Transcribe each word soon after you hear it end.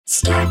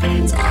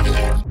Starbane's Audio.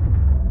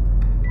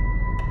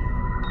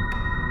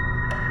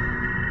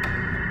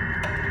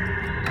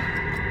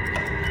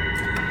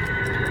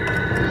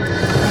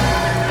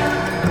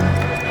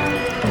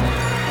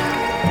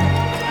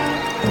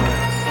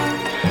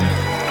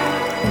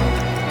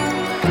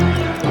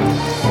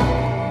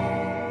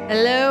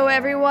 Hello,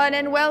 everyone,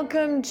 and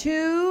welcome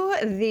to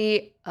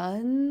the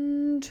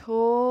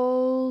Untold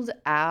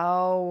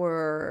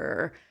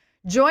Hour.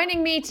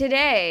 Joining me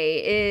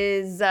today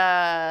is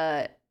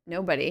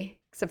nobody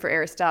except for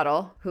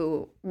Aristotle,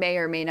 who may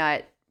or may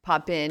not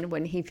pop in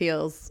when he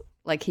feels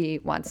like he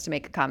wants to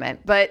make a comment.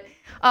 But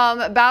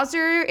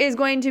Bowser is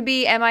going to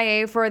be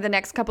MIA for the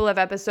next couple of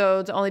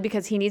episodes only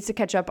because he needs to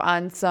catch up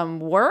on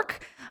some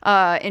work.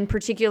 In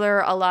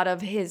particular, a lot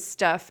of his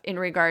stuff in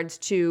regards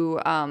to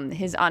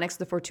his Onyx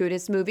the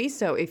Fortuitous movie.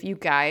 So if you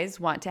guys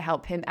want to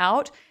help him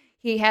out,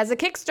 he has a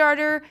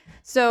Kickstarter.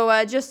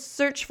 So just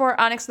search for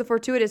Onyx the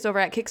Fortuitous over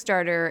at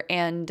Kickstarter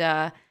and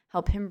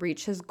help him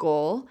reach his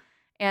goal.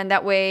 And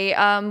that way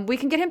we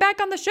can get him back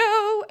on the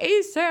show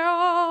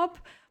ASAP.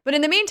 But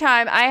in the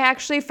meantime, I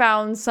actually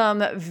found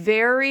some of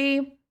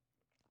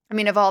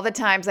all the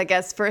times, I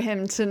guess, for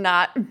him to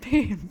not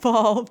be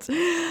involved,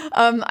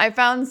 I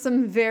found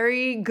some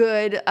very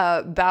good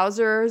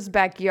Bowser's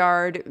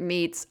Backyard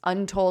meets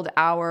Untold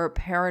Hour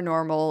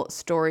paranormal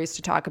stories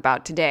to talk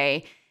about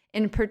today.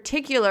 In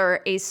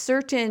particular, a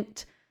certain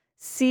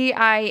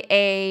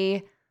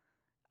CIA,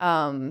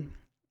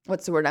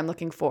 what's the word I'm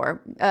looking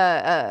for?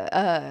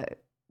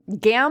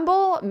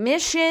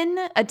 Mission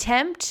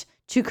attempt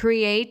to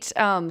create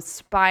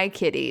spy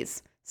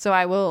kitties. So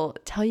I will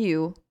tell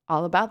you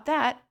all about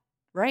that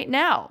right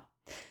now.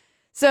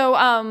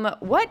 So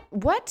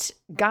what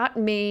got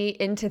me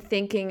into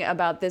thinking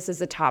about this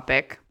as a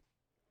topic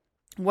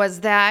was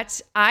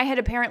that I had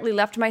apparently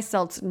left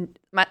myself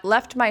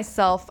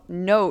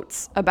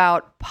notes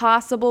about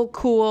possible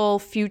cool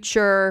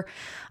future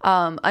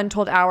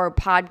Untold Hour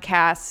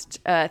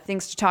podcast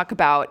things to talk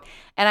about,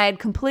 and I had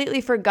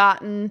completely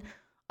forgotten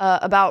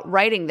about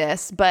writing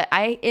this. But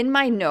in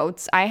my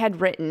notes I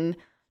had written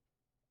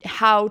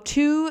how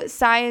two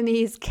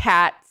Siamese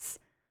cats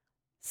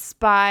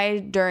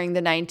spied during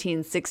the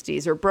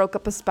 1960s or broke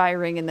up a spy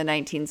ring in the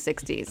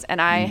 1960s.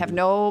 And I have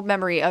no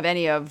memory of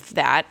any of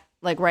that,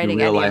 like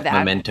writing any of that.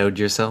 Real life mementoed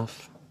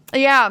yourself?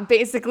 Yeah,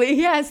 basically.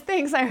 Yes.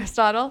 Thanks,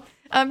 Aristotle.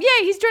 Yeah,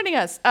 he's joining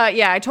us.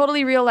 I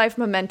totally real life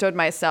mementoed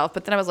myself.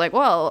 But then I was like,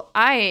 well,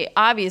 I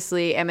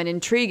obviously am an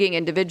intriguing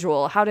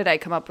individual. How did I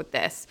come up with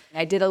this?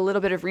 I did a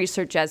little bit of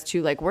research as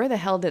to like, where the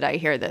hell did I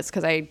hear this?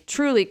 Because I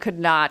truly could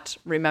not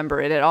remember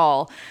it at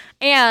all.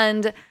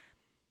 And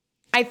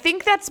I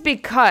think that's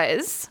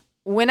because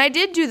when I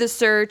did do the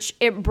search,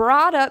 it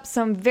brought up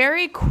some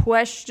very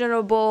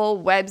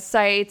questionable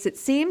websites. It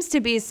seems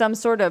to be some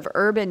sort of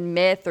urban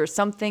myth or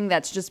something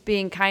that's just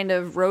being kind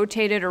of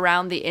rotated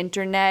around the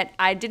internet.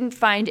 I didn't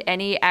find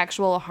any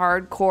actual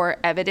hardcore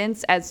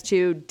evidence as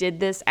to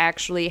did this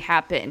actually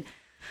happen,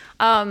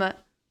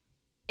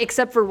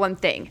 except for one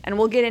thing. And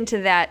we'll get into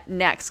that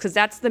next because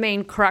that's the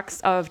main crux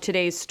of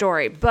today's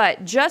story.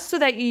 But just so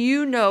that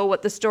you know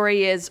what the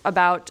story is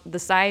about the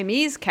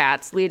Siamese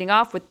cats leading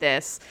off with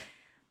this,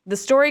 the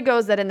story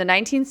goes that in the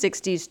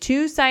 1960s,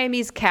 two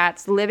Siamese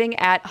cats living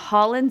at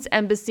Holland's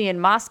embassy in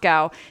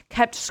Moscow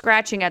kept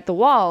scratching at the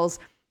walls.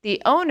 The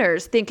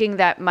owners, thinking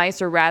that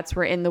mice or rats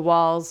were in the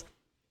walls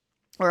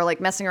or like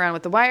messing around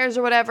with the wires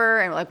or whatever,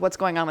 and like what's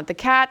going on with the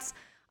cats,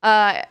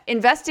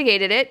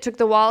 investigated it, took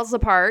the walls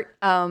apart,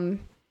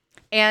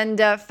 and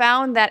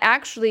found that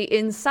actually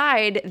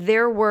inside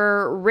there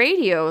were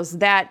radios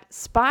that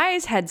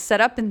spies had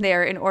set up in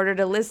there in order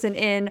to listen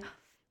in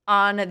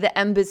on the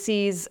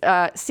embassy's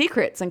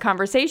secrets and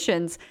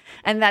conversations,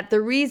 and that the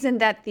reason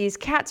that these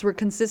cats were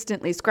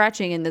consistently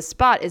scratching in this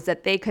spot is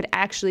that they could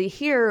actually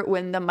hear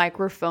when the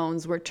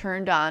microphones were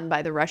turned on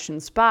by the Russian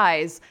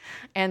spies,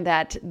 and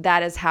that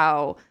is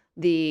how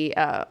the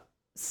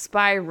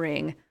spy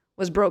ring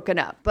was broken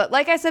up. But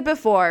like I said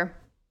before,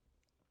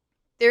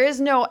 there is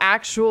no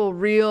actual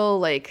real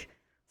like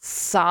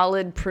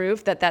solid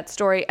proof that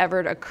story ever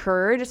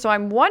occurred. So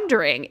I'm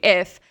wondering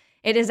if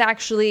it is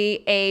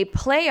actually a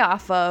play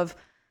off of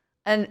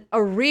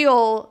a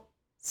real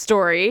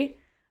story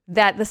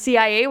that the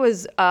CIA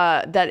was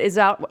that is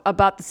out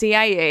about the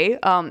CIA.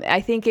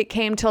 I think it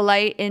came to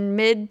light in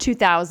mid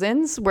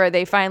 2000s where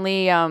they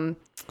finally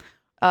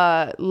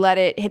let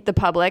it hit the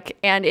public,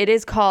 and it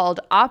is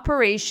called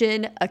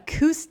Operation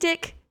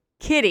Acoustic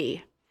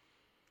Kitty,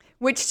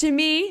 which to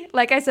me,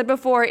 like I said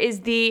before,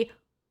 is the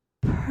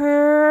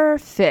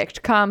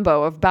perfect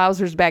combo of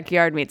Bowser's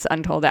Backyard meets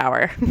Untold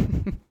Hour.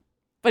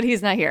 But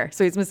he's not here,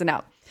 so he's missing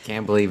out.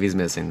 Can't believe he's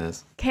missing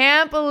this.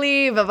 Can't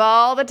believe of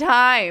all the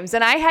times.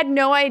 And I had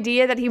no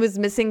idea that he was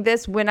missing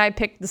this when I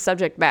picked the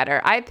subject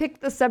matter. I picked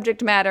the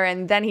subject matter,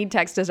 and then he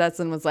texted us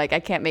and was like, I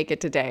can't make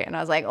it today. And I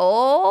was like,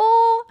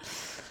 oh.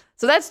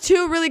 So that's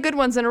two really good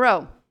ones in a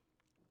row.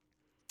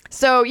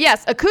 So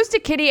yes,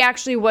 Acoustic Kitty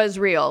actually was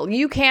real.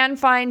 You can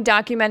find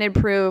documented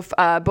proof,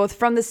 both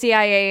from the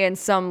CIA and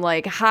some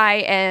like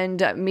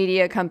high-end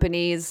media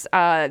companies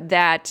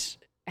that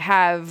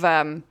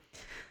have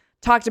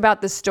talked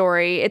about the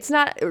story. It's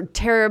not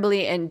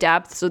terribly in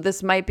depth, so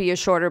this might be a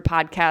shorter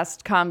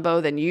podcast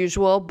combo than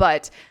usual,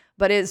 but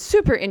it's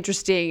super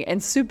interesting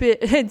and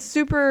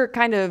super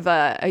kind of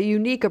a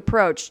unique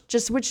approach.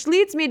 Just which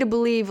leads me to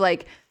believe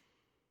like.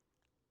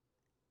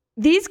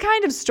 These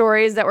kind of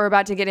stories that we're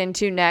about to get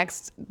into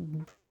next,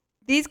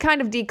 these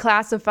kind of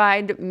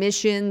declassified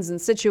missions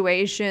and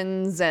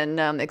situations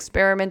and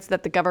experiments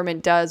that the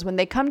government does, when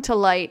they come to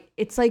light,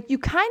 it's like you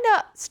kind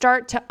of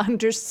start to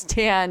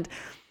understand.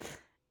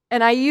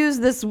 And I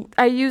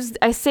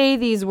say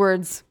these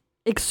words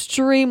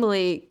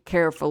extremely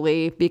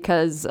carefully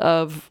because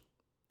of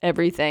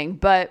everything,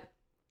 but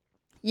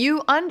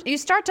you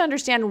start to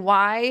understand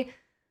why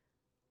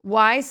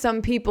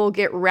some people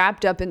get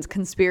wrapped up in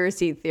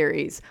conspiracy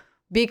theories,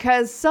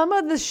 because some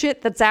of the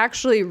shit that's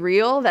actually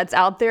real, that's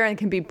out there and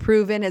can be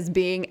proven as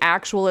being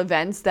actual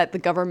events that the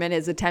government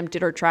has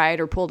attempted or tried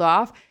or pulled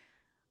off,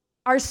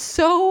 are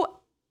so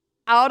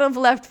out of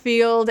left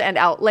field and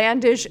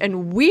outlandish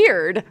and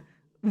weird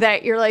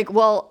that you're like,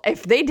 well,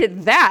 if they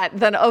did that,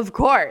 then of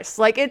course.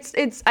 Like I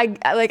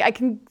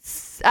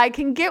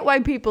can get why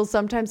people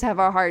sometimes have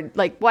a hard,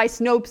 like why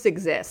Snopes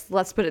exists.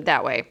 Let's put it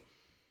that way.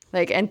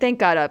 Like, and thank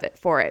God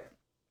for it.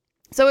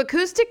 So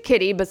Acoustic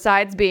Kitty,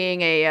 besides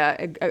being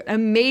a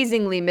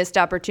amazingly missed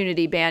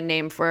opportunity band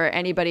name for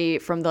anybody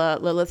from the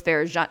Lilith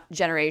Fair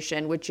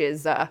generation, which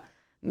is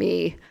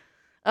me,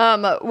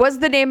 was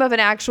the name of an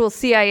actual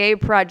CIA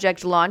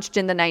project launched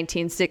in the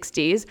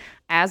 1960s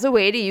as a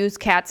way to use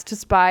cats to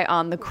spy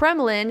on the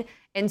Kremlin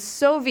and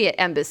Soviet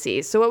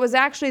embassies. So it was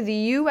actually the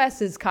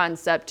U.S.'s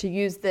concept to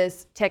use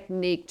this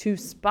technique to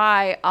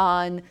spy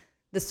on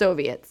the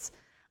Soviets.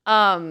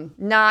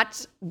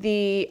 Not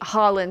the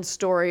Holland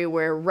story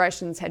where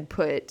Russians had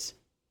put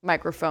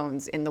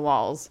microphones in the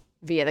walls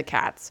via the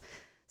cats.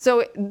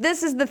 So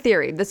this is the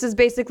theory. This is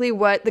basically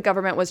what the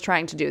government was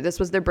trying to do. This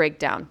was their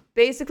breakdown.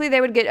 Basically,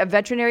 they would get a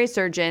veterinary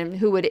surgeon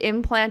who would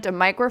implant a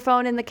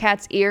microphone in the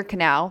cat's ear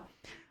canal,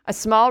 a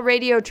small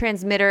radio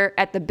transmitter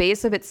at the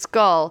base of its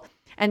skull,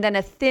 and then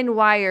a thin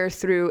wire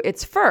through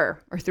its fur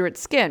or through its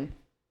skin.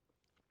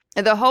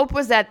 And the hope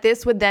was that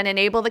this would then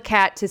enable the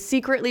cat to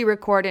secretly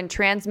record and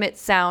transmit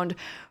sound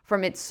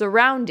from its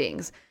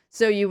surroundings.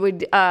 So you would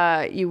be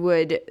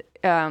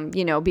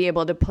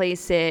able to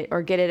place it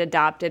or get it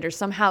adopted or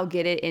somehow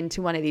get it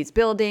into one of these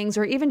buildings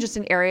or even just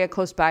an area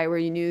close by where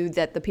you knew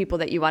that the people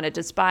that you wanted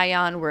to spy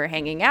on were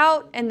hanging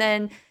out. And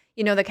then,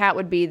 the cat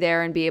would be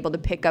there and be able to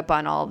pick up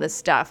on all this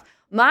stuff.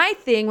 My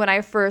thing when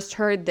I first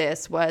heard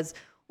this was,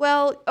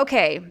 well,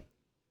 okay,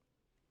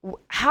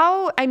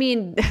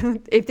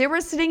 if they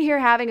were sitting here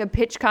having a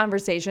pitch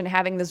conversation,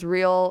 having this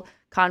real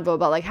convo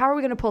about like, how are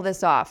we going to pull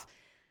this off?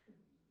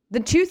 The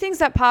two things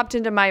that popped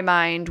into my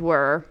mind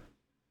were,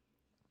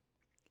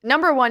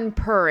 number one,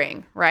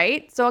 purring,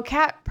 right? So a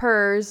cat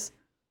purrs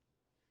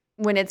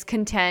when it's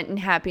content and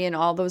happy and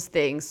all those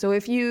things. So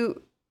if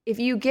you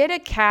get a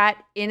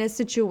cat in a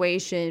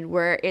situation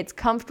where it's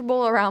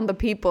comfortable around the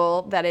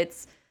people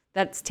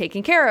that's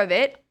taking care of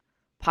it,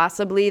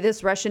 possibly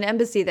this Russian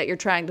embassy that you're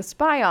trying to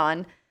spy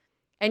on,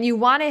 and you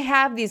want to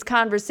have these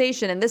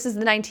conversations, and this is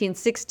the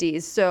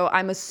 1960s, so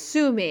I'm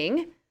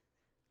assuming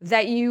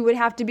that you would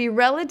have to be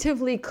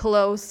relatively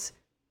close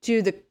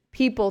to the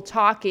people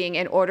talking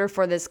in order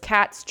for this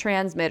cat's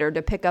transmitter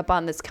to pick up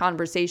on this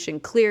conversation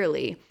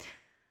clearly.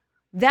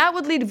 That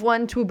would lead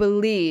one to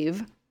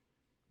believe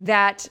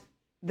that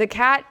the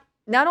cat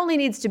not only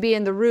needs to be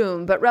in the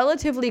room, but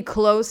relatively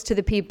close to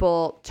the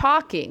people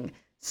talking.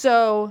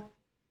 So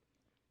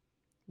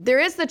there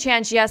is the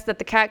chance, yes, that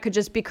the cat could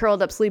just be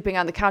curled up sleeping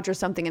on the couch or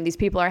something and these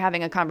people are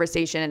having a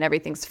conversation and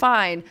everything's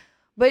fine.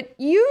 But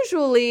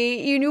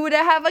usually you would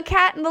have a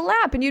cat in the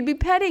lap and you'd be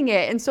petting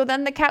it. And so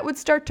then the cat would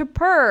start to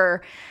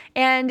purr.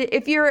 And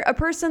if you're a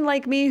person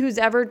like me who's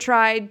ever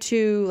tried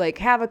to like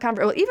have a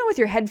conversation, well, even with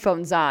your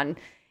headphones on,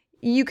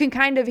 you can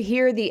kind of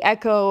hear the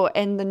echo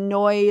and the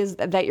noise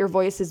that your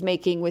voice is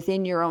making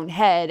within your own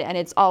head. And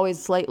it's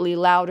always slightly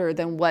louder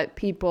than what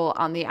people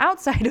on the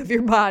outside of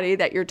your body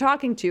that you're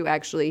talking to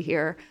actually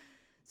hear.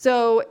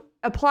 So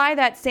apply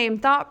that same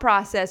thought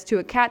process to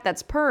a cat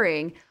that's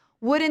purring.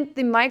 Wouldn't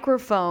the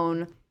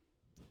microphone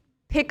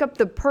pick up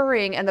the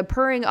purring and the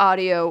purring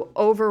audio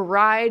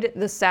override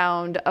the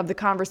sound of the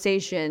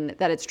conversation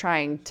that it's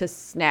trying to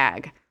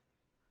snag?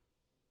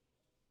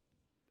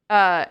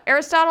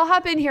 Aristotle,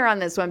 hop in here on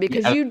this one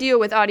because you deal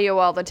with audio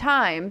all the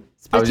time,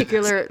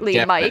 particularly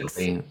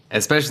mics.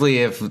 Especially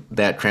if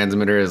that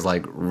transmitter is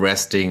like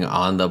resting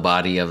on the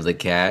body of the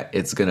cat,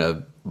 it's going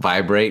to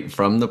vibrate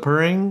from the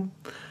purring.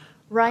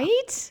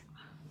 Right?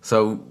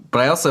 So,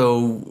 but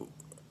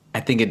I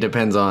think it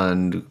depends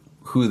on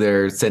who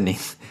they're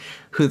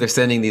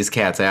sending these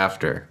cats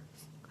after.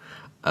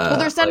 Well,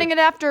 they're sending it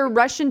after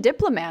Russian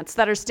diplomats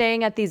that are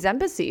staying at these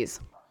embassies.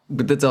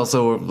 But that's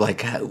also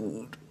like,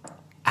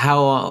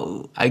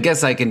 how I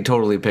guess I can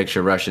totally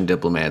picture Russian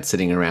diplomats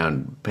sitting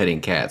around petting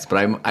cats,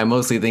 but I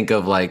mostly think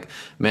of like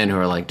men who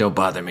are like, "Don't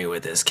bother me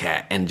with this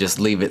cat," and just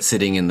leave it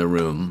sitting in the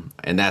room,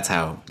 and that's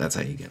how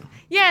you get them.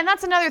 Yeah, and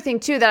that's another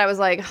thing too that I was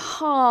like,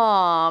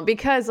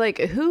 because like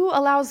who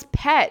allows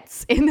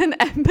pets in an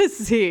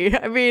embassy?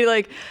 I mean,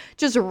 like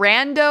just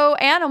rando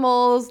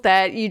animals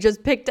that you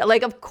just picked up.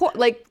 Like, of course,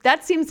 like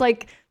that seems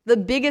like the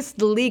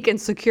biggest leak in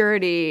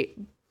security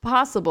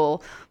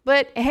possible.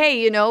 But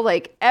hey,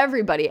 like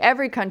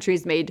every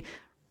country's made,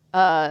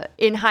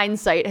 in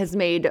hindsight, has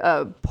made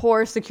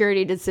poor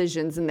security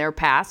decisions in their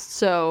past.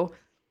 So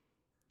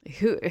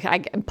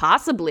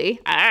possibly,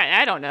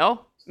 I don't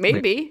know.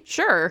 Maybe,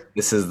 sure.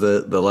 This is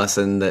the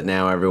lesson that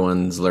now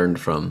everyone's learned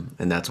from,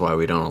 and that's why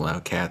we don't allow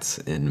cats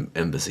in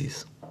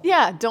embassies.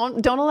 Yeah,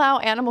 don't allow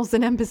animals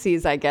in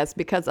embassies, I guess,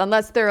 because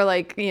unless they're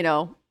like,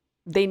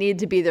 they need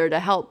to be there to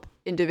help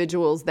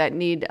individuals that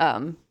need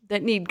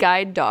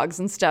guide dogs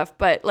and stuff.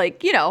 But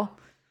like,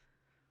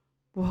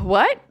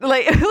 what?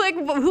 Like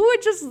who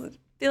would just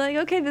be like,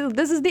 okay,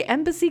 this is the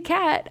embassy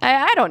cat?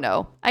 I don't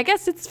know. I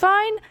guess it's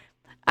fine.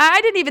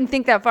 I didn't even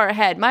think that far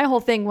ahead. My whole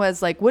thing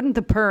was like, wouldn't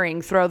the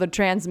purring throw the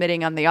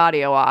transmitting on the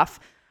audio off?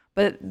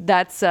 But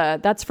that's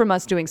from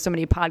us doing so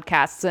many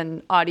podcasts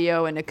and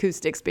audio and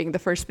acoustics being the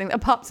first thing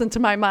that pops into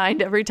my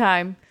mind every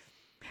time.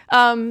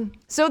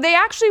 So they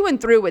actually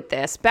went through with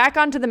this. Back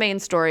onto the main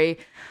story.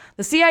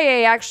 The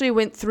CIA actually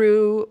went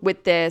through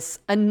with this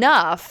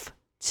enough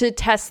to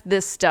test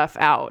this stuff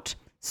out.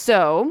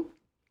 So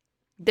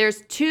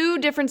there's two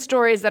different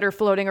stories that are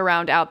floating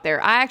around out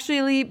there. I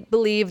actually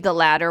believe the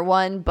latter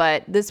one,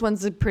 but this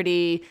one's a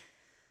pretty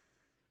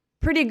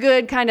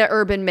good kind of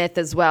urban myth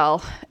as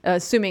well,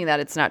 assuming that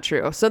it's not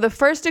true. So the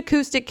first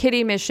acoustic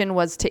kitty mission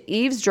was to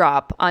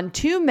eavesdrop on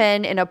two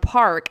men in a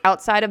park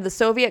outside of the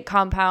Soviet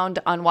compound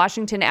on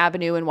Washington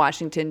Avenue in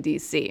Washington,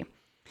 D.C.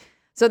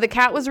 So the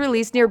cat was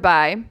released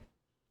nearby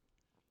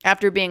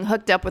after being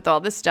hooked up with all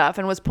this stuff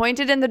and was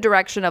pointed in the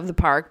direction of the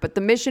park, but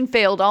the mission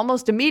failed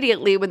almost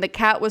immediately when the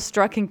cat was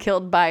struck and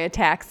killed by a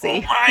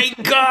taxi. Oh my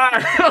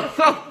God!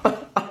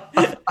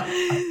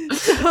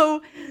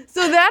 So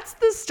that's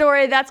the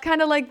story. That's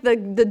kind of like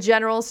the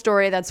general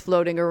story that's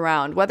floating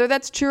around. Whether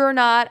that's true or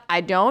not, I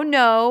don't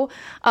know,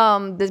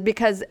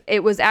 because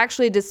it was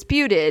actually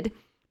disputed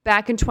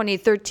back in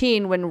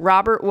 2013 when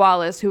Robert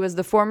Wallace, who was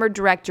the former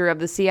director of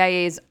the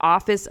CIA's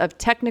Office of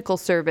Technical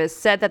Service,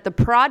 said that the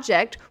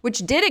project, which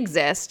did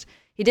exist,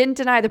 he didn't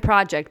deny the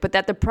project, but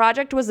that the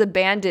project was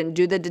abandoned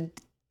due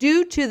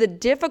to the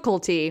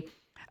difficulty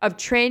of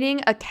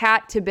training a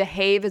cat to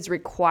behave as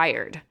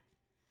required,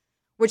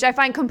 which I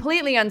find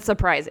completely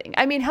unsurprising.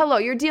 I mean, hello,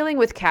 you're dealing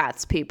with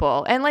cats,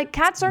 people, and like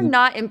cats are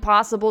not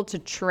impossible to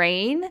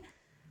train.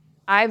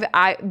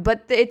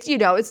 But it's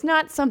it's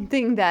not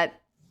something that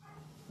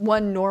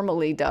one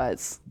normally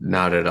does.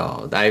 Not at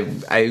all. I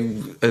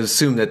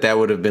assume that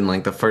would have been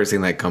like the first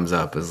thing that comes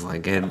up is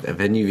like,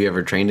 have any of you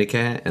ever trained a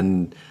cat?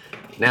 And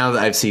now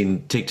that I've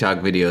seen TikTok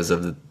videos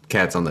of the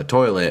cats on the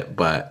toilet,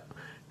 but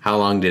how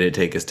long did it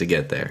take us to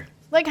get there?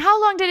 Like,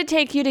 how long did it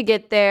take you to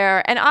get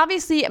there? And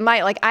obviously,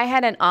 I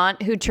had an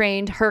aunt who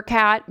trained her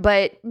cat,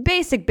 but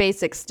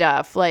basic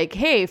stuff. Like,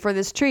 hey, for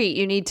this treat,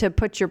 you need to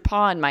put your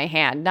paw in my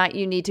hand, not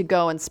you need to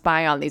go and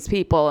spy on these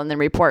people and then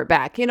report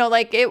back.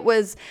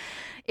 It's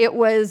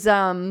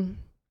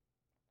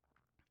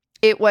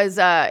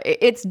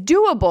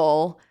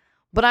doable,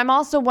 but I'm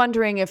also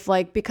wondering if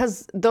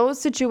because those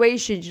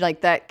situations,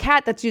 like that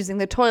cat that's using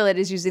the toilet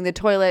is using the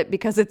toilet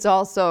because it's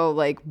also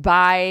like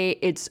by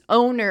its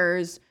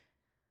owners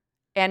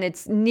and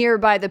it's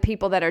nearby the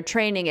people that are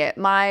training it.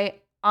 My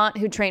aunt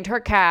who trained her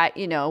cat,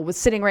 was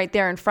sitting right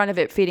there in front of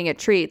it, feeding it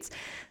treats.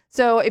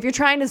 So if you're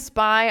trying to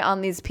spy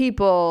on these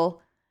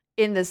people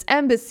in this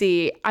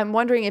embassy, I'm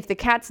wondering if the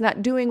cat's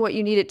not doing what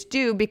you need it to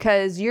do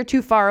because you're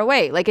too far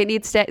away. Like it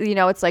needs to,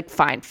 it's like,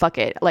 fine, fuck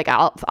it. Like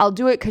I'll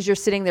do it because you're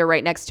sitting there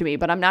right next to me,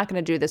 but I'm not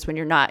going to do this when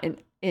you're not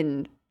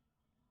in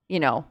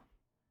distance.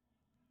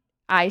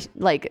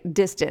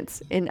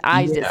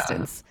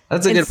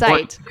 That's a good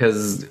point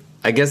because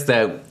I guess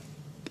that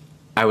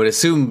I would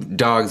assume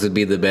dogs would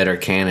be the better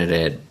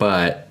candidate,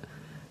 but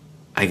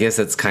I guess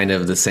it's kind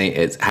of the same.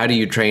 It's how do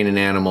you train an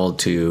animal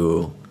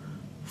to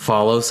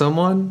follow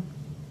someone?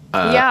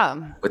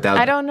 Without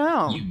I don't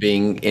know. You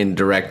being in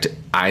direct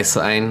eye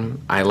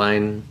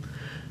line,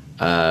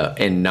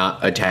 and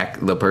not attack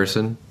the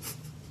person.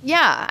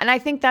 Yeah, and I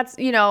think that's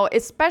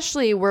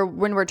especially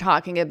when we're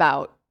talking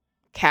about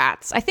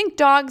cats. I think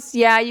dogs,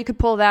 you could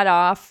pull that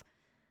off.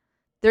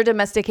 They're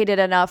domesticated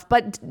enough,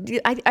 but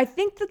I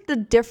think that the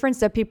difference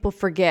that people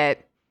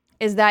forget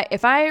is that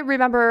if I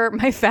remember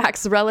my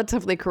facts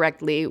relatively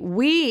correctly,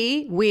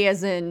 we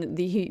as in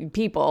the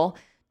people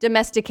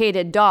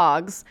domesticated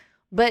dogs,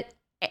 but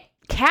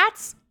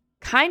cats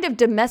kind of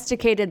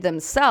domesticated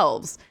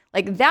themselves.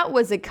 Like that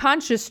was a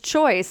conscious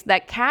choice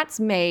that cats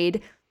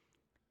made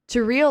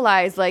to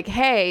realize like,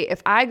 hey,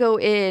 if I go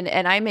in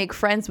and I make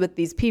friends with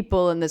these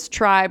people in this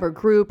tribe or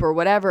group or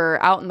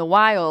whatever out in the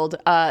wild,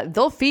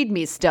 they'll feed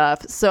me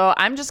stuff. So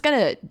I'm just going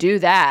to do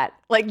that.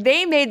 Like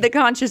they made the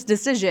conscious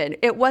decision.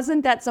 It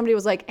wasn't that somebody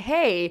was like,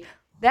 hey,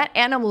 that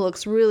animal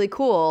looks really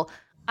cool.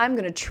 I'm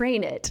going to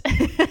train it.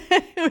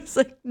 It was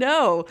like,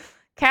 no,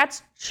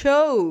 cats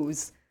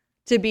chose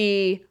to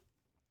be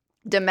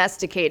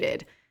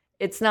domesticated.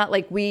 It's not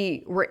like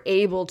we were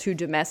able to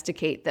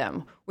domesticate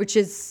them, which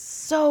is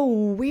so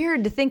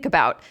weird to think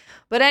about.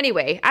 But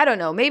anyway, I don't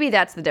know. Maybe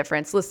that's the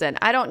difference. Listen,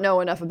 I don't know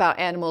enough about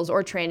animals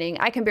or training.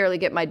 I can barely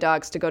get my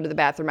dogs to go to the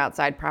bathroom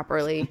outside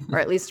properly, or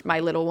at least my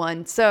little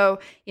one. So,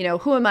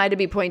 who am I to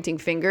be pointing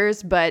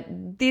fingers? But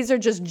these are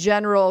just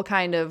general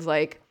kind of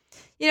like,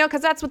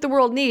 because that's what the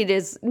world needs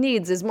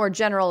is more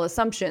general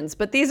assumptions.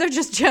 But these are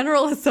just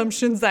general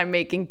assumptions I'm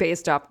making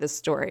based off this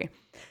story.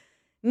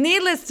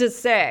 Needless to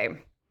say,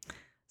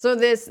 so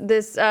this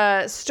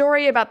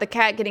story about the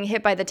cat getting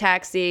hit by the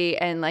taxi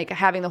and like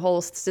having the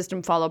whole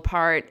system fall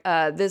apart.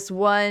 This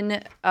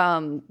one,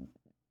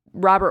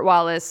 Robert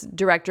Wallace,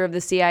 director of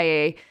the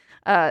CIA,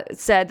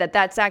 said that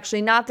that's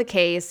actually not the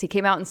case. He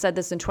came out and said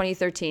this in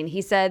 2013.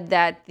 He said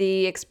that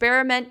the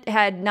experiment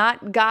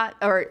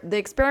the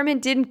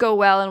experiment didn't go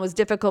well and was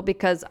difficult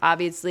because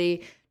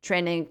obviously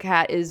training a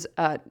cat is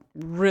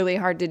really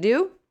hard to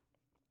do,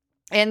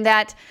 and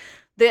that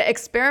the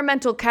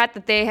experimental cat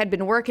that they had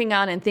been working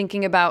on and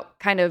thinking about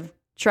kind of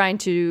trying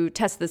to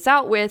test this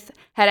out with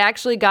had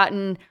actually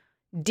gotten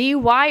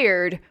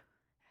dewired.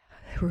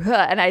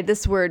 And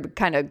this word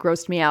kind of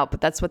grossed me out,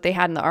 but that's what they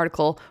had in the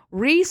article.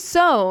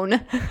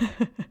 Resewn.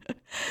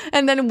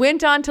 And then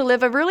went on to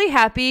live a really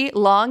happy,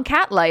 long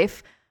cat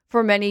life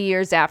for many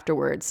years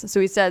afterwards. So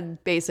he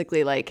said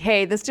basically like,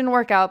 hey, this didn't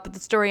work out, but the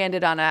story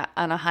ended on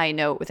a high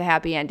note with a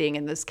happy ending,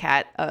 and this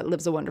cat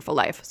lives a wonderful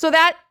life. So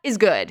that is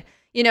good.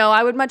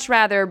 I would much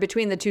rather,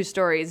 between the two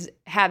stories,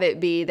 have it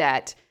be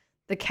that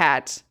the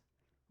cat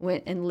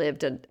went and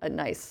lived a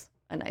nice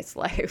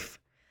life.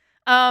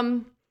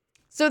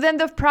 So then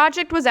the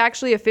project was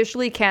actually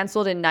officially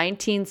canceled in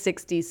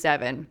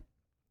 1967.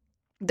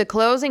 The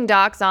closing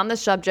docs on the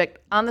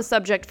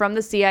subject from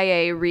the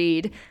CIA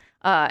read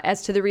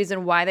as to the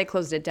reason why they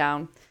closed it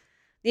down.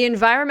 The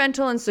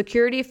environmental and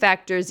security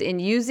factors in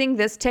using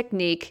this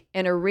technique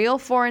in a real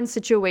foreign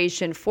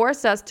situation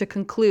force us to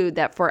conclude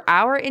that for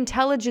our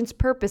intelligence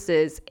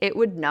purposes, it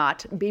would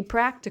not be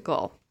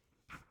practical,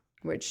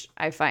 which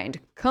I find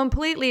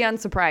completely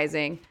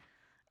unsurprising.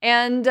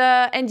 And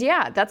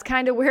yeah, that's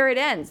kind of where it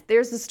ends.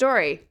 There's the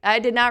story. I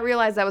did not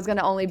realize that was going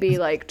to only be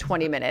like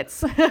 20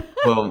 minutes.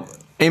 Well,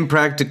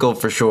 impractical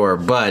for sure.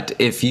 But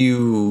if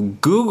you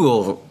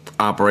Google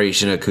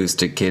Operation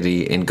Acoustic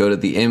Kitty and go to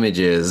the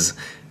images,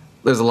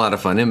 there's a lot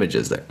of fun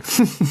images there.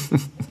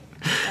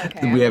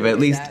 Okay, we have at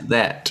least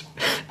that.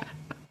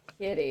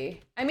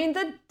 Kitty. I mean,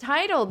 the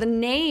title, the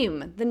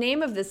name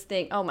of this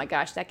thing. Oh my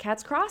gosh, that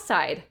cat's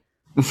cross-eyed.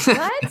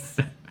 What?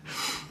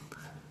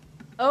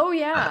 Oh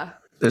yeah.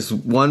 There's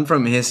one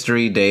from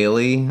History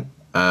Daily,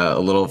 a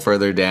little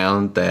further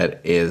down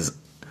that is,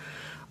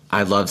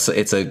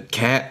 it's a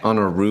cat on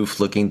a roof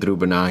looking through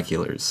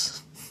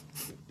binoculars.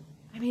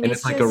 I mean, and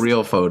it's like a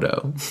real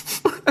photo.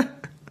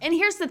 And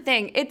here's the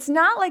thing. It's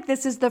not like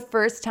this is the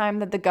first time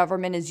that the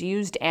government has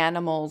used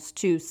animals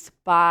to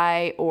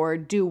spy or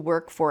do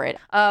work for it.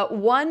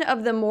 One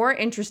of the more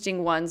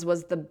interesting ones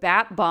was the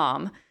bat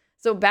bomb.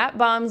 So bat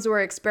bombs were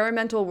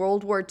experimental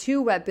World War II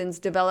weapons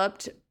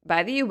developed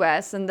by the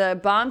U.S., and the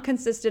bomb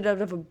consisted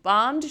of a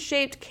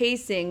bomb-shaped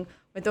casing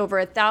with over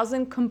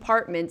 1,000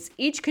 compartments,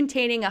 each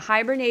containing a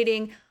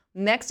hibernating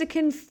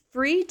Mexican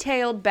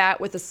free-tailed bat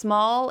with a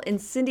small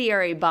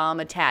incendiary bomb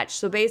attached.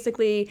 So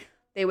basically,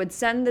 they would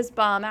send this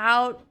bomb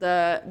out.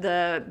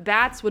 The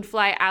bats would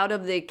fly out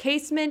of the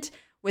casement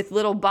with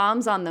little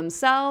bombs on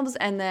themselves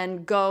and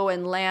then go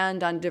and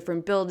land on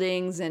different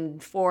buildings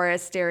and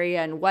forest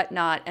area and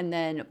whatnot, and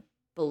then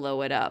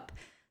blow it up.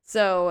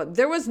 So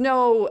there was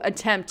no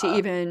attempt to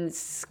even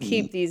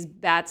keep these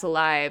bats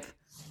alive.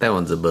 That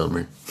one's a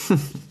bummer.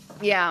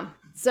 Yeah.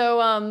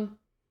 So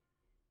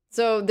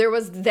there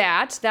was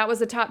that. That was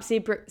a top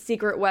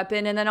secret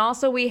weapon. And then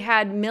also we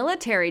had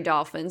military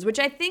dolphins, which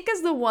I think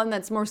is the one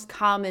that's most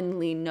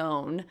commonly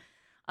known.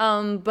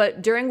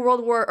 But during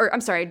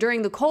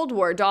the Cold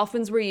War,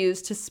 dolphins were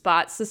used to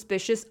spot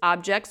suspicious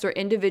objects or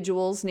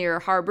individuals near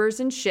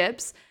harbors and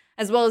ships,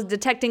 as well as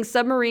detecting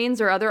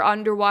submarines or other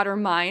underwater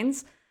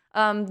mines.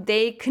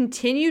 They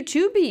continue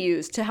to be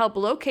used to help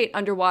locate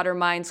underwater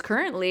mines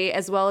currently,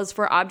 as well as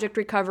for object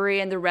recovery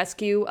and the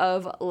rescue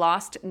of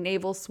lost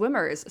naval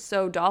swimmers.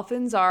 So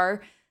dolphins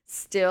are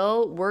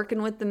still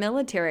working with the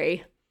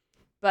military.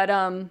 But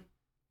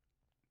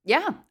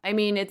yeah, I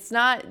mean,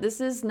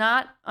 this is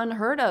not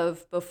unheard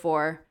of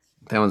before.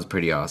 That one's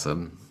pretty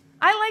awesome.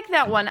 I like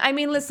that one. I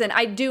mean, listen,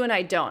 I do and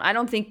I don't. I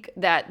don't think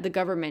that the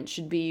government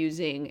should be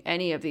using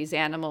any of these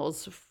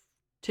animals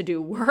to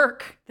do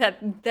work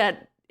that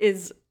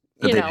is,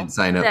 that they didn't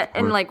sign up for.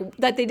 And like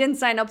that they didn't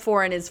sign up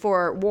for and is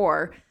for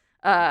war.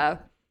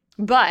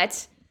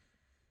 But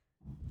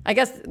I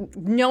guess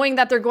knowing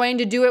that they're going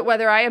to do it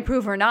whether I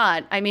approve or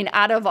not. I mean,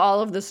 out of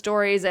all of the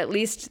stories, at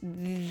least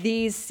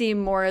these seem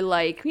more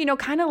like,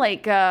 kind of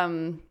like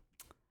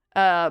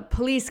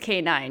police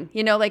canine,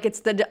 like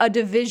it's a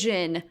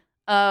division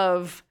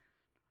of,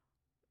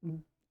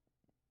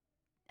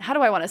 how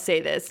do I want to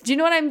say this? Do you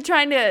know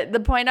what the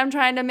point I'm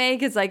trying to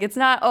make is like, it's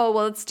not, oh,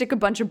 well, let's stick a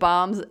bunch of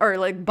bombs or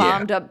like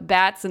bombed up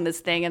bats in this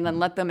thing and then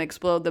let them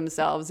explode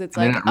themselves. It's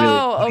like,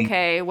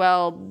 okay,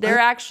 well, they're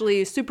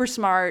actually super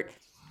smart,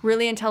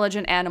 really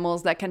intelligent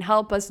animals that can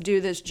help us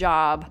do this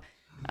job.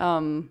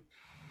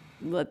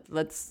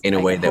 Let's in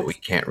a way that we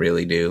can't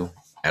really do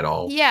at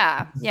all.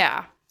 Yeah.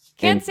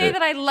 Can't say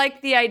that I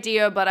like the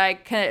idea, but I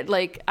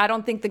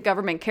don't think the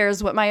government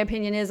cares what my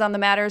opinion is on the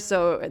matter.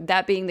 So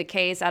that being the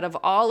case, out of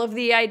all of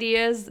the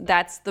ideas,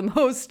 that's the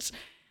most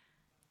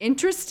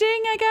interesting,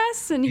 I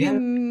guess.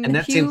 And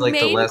that seems like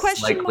the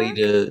less likely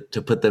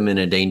to put them in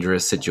a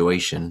dangerous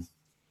situation.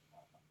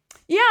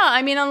 Yeah,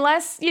 I mean,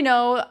 unless,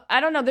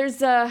 I don't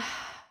know.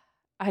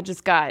 I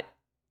just got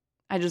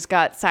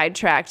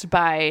sidetracked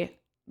by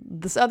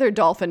this other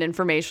dolphin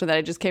information that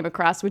I just came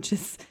across, which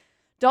is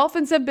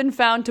dolphins have been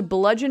found to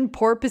bludgeon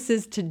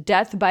porpoises to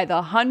death by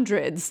the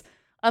hundreds.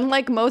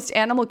 Unlike most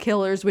animal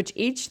killers, which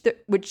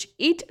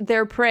eat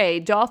their prey,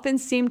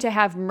 dolphins seem to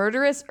have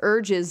murderous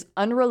urges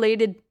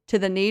unrelated to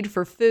the need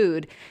for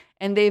food,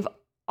 and they've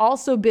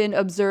also been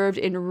observed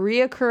in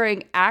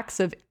reoccurring acts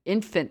of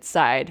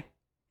infanticide.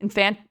 Am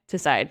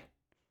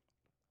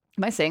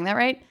I saying that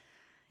right?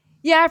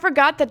 Yeah, I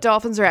forgot that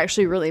dolphins are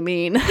actually really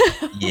mean.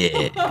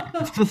 Yeah.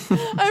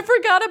 I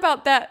forgot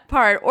about that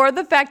part. Or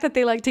the fact that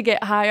they like to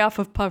get high off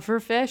of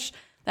pufferfish.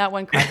 That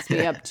one cracks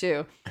me up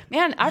too.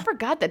 Man, I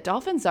forgot that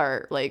dolphins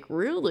are like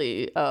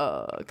really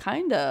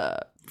kind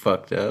of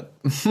fucked up.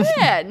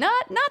 Yeah,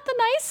 not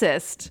the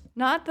nicest.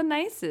 Not the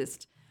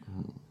nicest.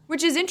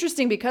 Which is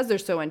interesting because they're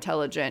so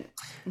intelligent.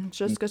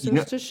 Just goes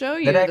to show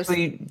you. That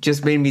actually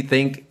just made me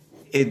think,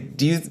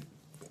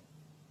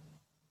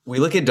 we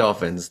look at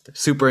dolphins, they're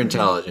super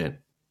intelligent,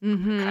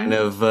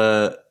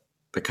 they're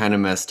kind of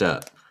messed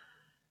up.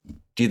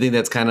 Do you think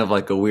that's kind of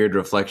like a weird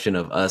reflection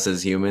of us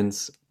as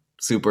humans?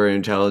 Super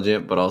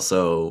intelligent, but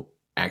also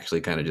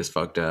actually kind of just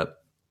fucked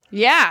up?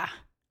 Yeah.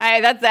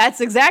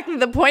 That's exactly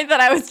the point that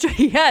I was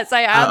trying. Yes,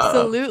 I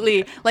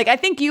absolutely. I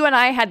think you and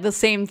I had the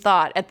same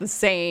thought at the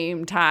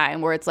same time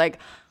where it's like,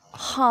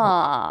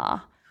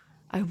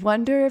 I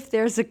wonder if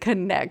there's a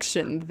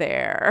connection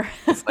there.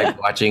 It's like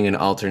watching an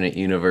alternate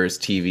universe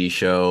TV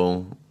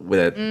show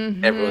with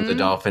everyone's a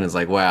dolphin. It's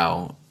like,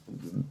 wow,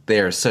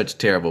 they are such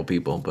terrible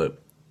people,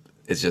 but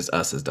it's just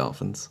us as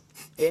dolphins.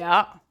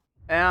 Yeah.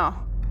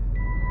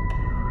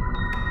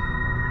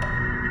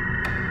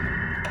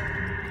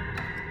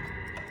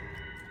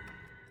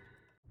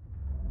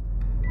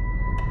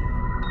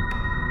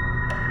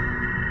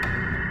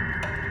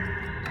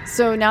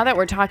 So now that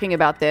we're talking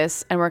about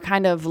this and we're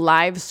kind of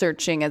live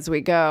searching as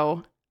we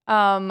go,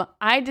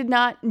 I did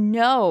not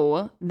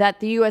know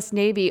that the U.S.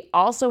 Navy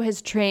also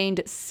has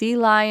trained sea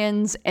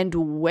lions and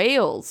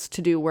whales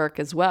to do work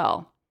as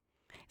well.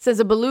 It says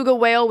a beluga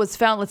whale was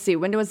found. Let's see,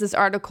 when was this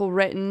article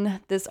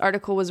written? This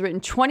article was written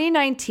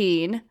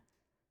 2019.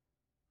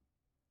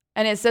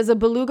 And it says a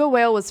beluga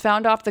whale was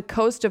found off the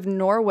coast of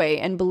Norway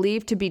and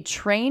believed to be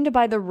trained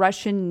by the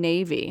Russian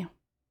Navy.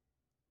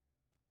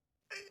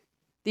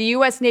 The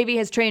U.S. Navy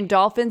has trained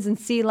dolphins and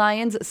sea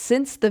lions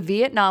since the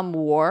Vietnam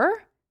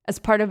War as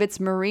part of its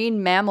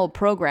marine mammal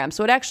program.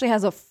 So it actually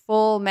has a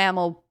full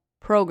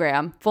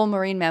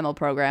marine mammal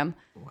program.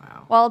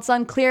 Wow. While it's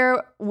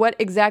unclear what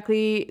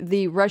exactly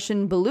the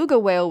Russian beluga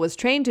whale was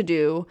trained to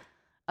do,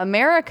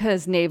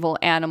 America's naval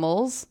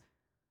animals,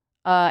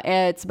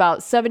 it's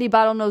about 70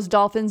 bottlenose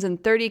dolphins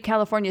and 30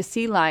 California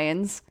sea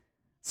lions,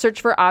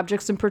 search for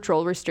objects and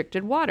patrol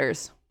restricted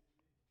waters.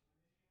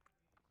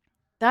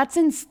 That's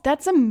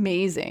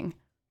amazing.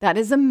 That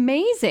is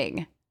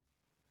amazing.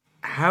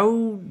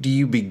 How do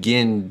you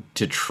begin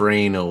to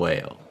train a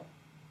whale?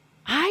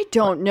 I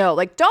don't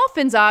know.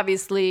 Dolphins,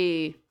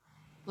 obviously,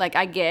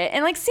 I get.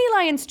 And sea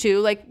lions,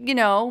 too.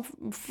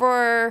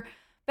 For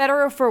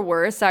better or for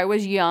worse, I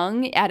was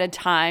young at a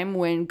time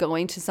when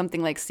going to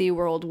something like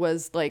SeaWorld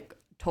was,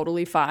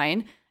 totally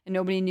fine. And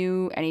nobody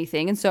knew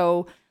anything. And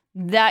so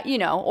that,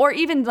 or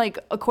even,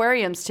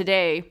 aquariums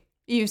today,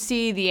 you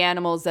see the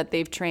animals that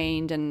they've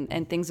trained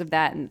and things of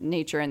that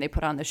nature, and they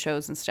put on the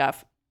shows and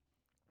stuff.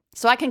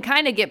 So I can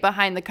kind of get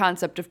behind the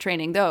concept of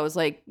training those.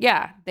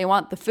 Yeah, they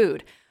want the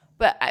food.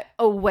 But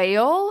a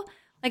whale,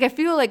 I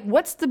feel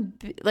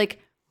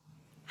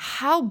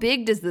how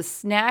big does the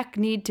snack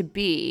need to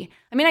be?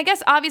 I mean, I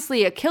guess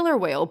obviously a killer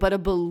whale, but a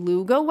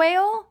beluga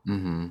whale?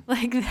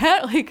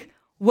 Mm-hmm.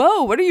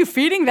 Whoa, what are you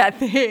feeding that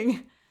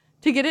thing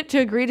to get it to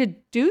agree to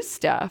do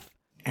stuff?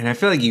 And I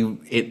feel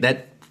like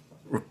that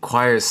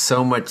requires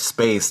so much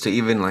space to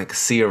even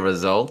see a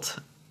result.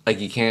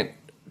 You can't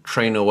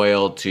train a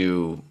whale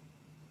to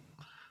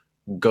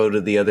go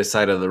to the other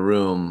side of the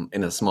room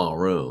in a small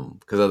room,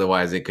 because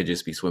otherwise it could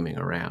just be swimming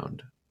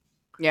around.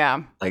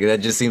 Yeah. Like,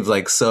 that just seems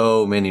like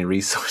so many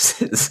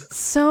resources.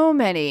 So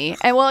many.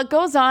 And well, it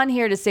goes on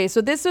here to say, so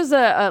this was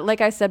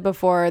like I said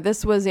before,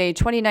 this was a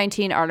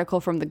 2019 article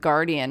from The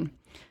Guardian.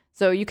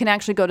 So you can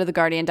actually go to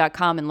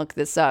theguardian.com and look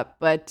this up.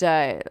 But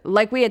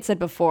like we had said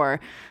before,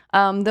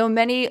 though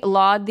many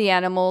laud the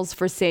animals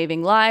for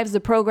saving lives, the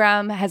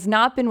program has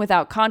not been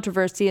without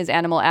controversy, as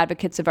animal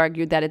advocates have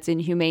argued that it's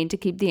inhumane to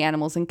keep the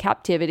animals in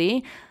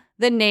captivity.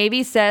 The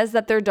Navy says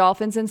that their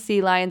dolphins and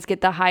sea lions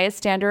get the highest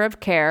standard of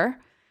care.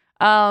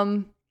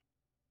 And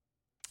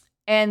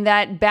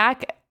that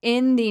back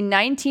in the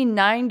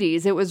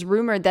 1990s, it was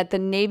rumored that the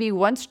Navy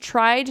once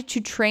tried to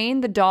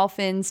train the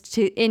dolphins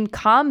in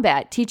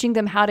combat, teaching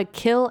them how to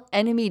kill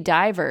enemy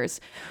divers,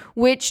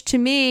 which to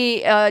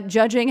me,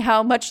 judging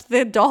how much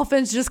the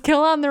dolphins just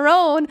kill on their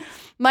own,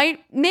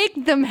 might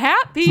make them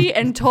happy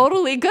and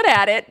totally good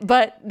at it.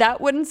 But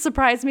that wouldn't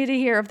surprise me to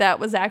hear if that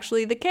was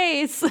actually the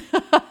case.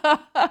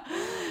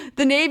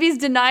 The Navy's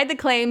denied the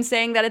claim,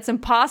 saying that it's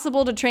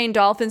impossible to train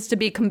dolphins to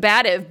be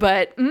combative,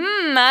 but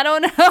I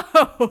don't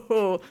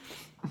know.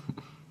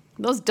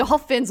 Those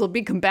dolphins will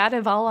be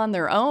combative all on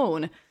their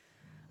own.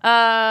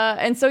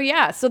 And so,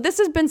 yeah, so this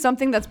has been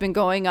something that's been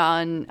going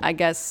on, I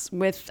guess,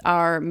 with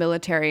our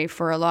military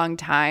for a long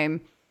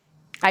time.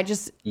 I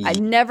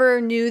never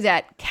knew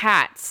that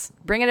cats,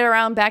 bringing it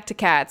around back to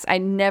cats, I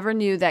never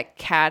knew that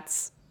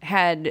cats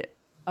had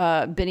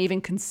been even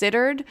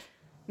considered.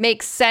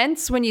 Makes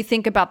sense when you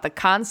think about the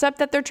concept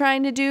that they're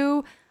trying to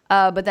do,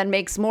 but then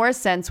makes more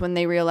sense when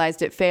they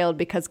realized it failed,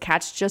 because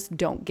cats just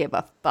don't give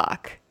a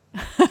fuck.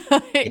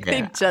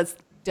 They just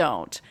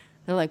don't.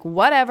 They're like,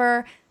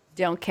 whatever,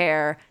 don't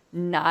care,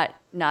 not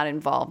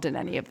involved in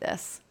any of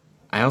this.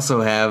 I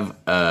also have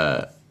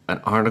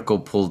an article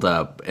pulled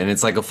up, and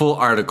it's like a full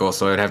article,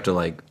 so I'd have to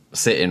like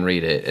sit and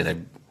read it, and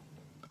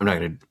I'm not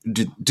going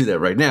to do that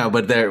right now,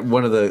 but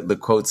one of the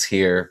quotes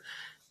here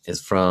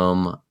is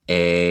from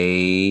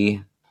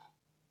a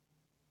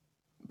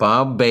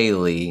Bob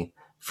Bailey,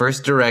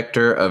 first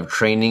director of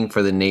training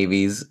for the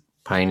Navy's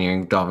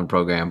pioneering dolphin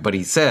program. But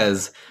he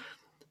says,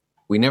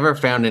 "We never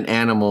found an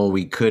animal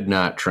we could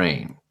not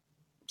train,"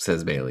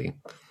 says Bailey.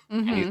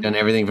 Mm-hmm. And he's done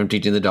everything from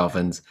teaching the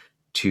dolphins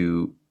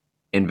to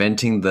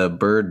inventing the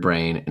bird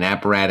brain, an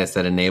apparatus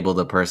that enabled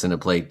a person to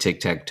play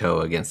tic-tac-toe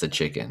against a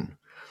chicken.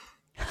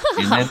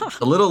 And then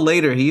a little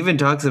later, he even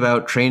talks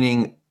about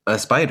training a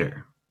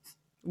spider.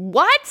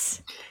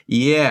 What?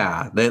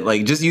 Yeah, that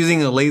like just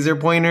using a laser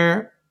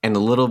pointer and a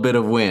little bit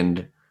of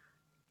wind.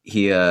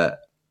 He, by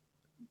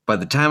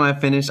the time I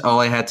finished,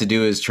 all I had to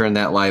do is turn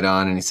that light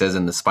on, and he says,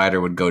 and the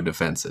spider would go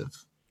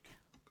defensive.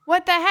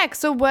 What the heck?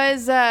 So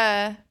is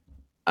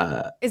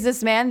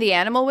this man the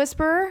animal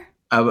whisperer?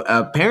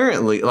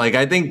 Apparently, like,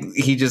 I think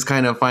he just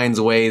kind of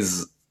finds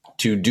ways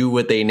to do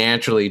what they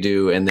naturally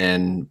do and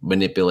then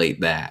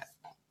manipulate that.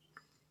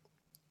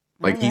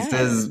 Like he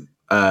says,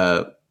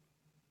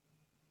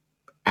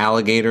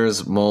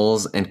 alligators,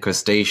 moles, and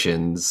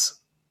crustaceans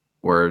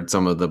were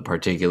some of the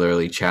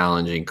particularly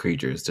challenging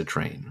creatures to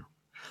train.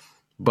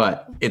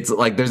 But it's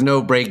like there's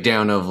no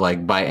breakdown of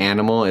like by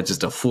animal. It's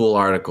just a full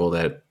article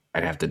that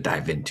I'd have to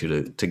dive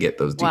into to get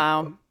those details.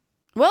 Wow.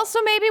 Well,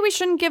 so maybe we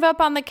shouldn't give up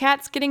on the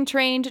cats getting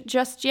trained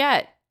just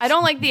yet. I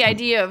don't like the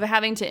idea of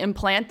having to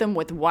implant them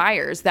with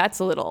wires. That's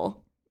a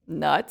little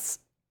nuts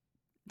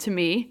to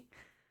me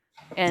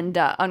and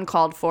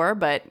uncalled for,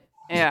 but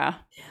yeah.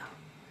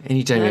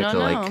 Anytime you have to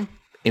like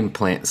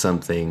implant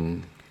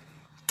something.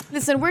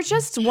 Listen, we're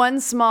just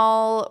one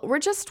small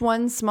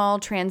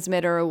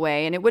transmitter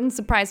away, and it wouldn't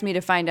surprise me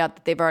to find out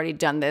that they've already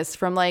done this,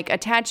 from like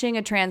attaching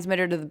a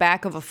transmitter to the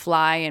back of a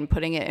fly and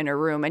putting it in a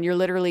room, and you're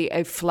literally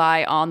a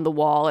fly on the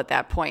wall at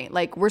that point.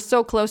 Like, we're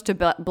so close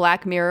to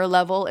Black Mirror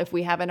level, if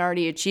we haven't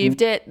already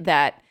achieved it,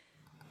 that,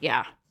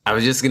 yeah. I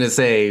was just going to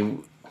say,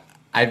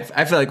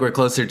 I feel like we're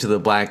closer to the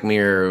Black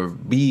Mirror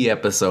B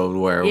episode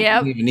where we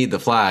don't even need the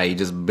fly, you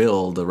just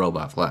build a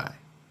robot fly.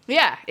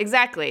 Yeah,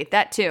 exactly.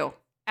 That too.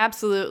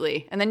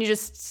 Absolutely. And then you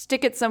just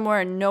stick it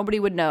somewhere and nobody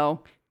would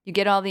know. You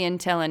get all the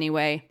intel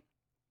anyway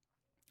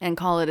and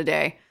call it a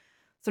day.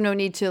 So no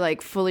need to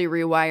like fully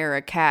rewire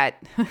a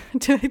cat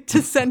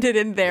to send it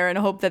in there and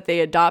hope that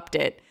they adopt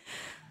it.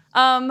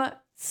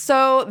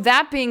 So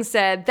that being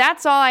said,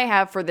 that's all I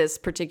have for this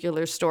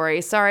particular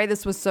story. Sorry,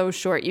 this was so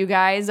short, you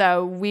guys.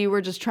 We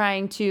were just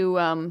trying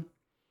to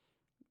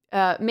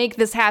make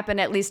this happen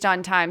at least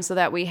on time so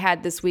that we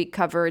had this week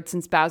covered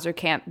since Bowser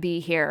can't be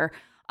here.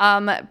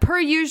 Per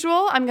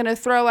usual, I'm going to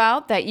throw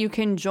out that you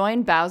can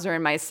join Bowser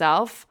and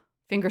myself,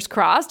 fingers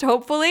crossed,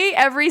 hopefully,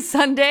 every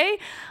Sunday.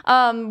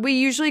 We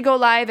usually go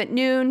live at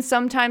noon.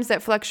 Sometimes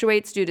that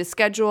fluctuates due to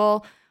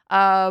schedule.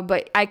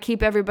 But I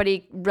keep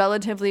everybody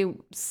relatively,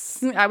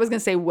 I was going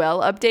to say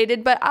well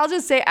updated, but I'll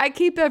just say I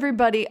keep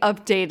everybody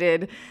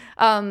updated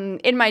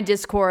in my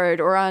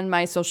Discord or on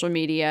my social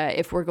media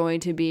if we're going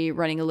to be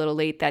running a little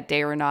late that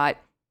day or not.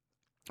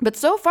 But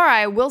so far,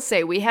 I will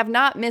say we have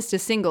not missed a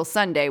single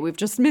Sunday. We've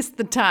just missed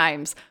the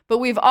times, but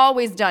we've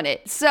always done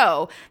it.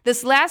 So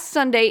this last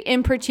Sunday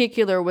in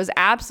particular was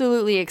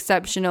absolutely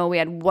exceptional. We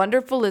had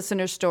wonderful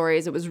listener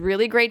stories. It was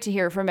really great to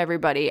hear from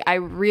everybody. I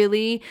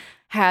really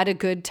had a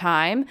good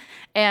time,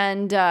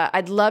 and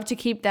I'd love to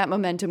keep that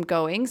momentum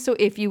going. So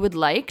if you would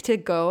like to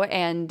go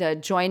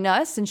and join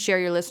us and share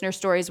your listener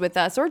stories with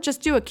us, or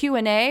just do a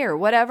Q&A or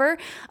whatever,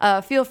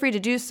 feel free to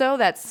do so.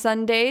 That's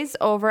Sundays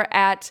over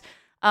at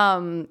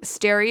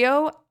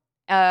Stereo,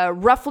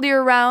 roughly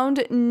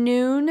around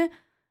noon,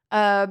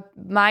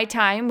 my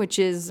time, which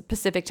is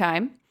Pacific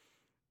time.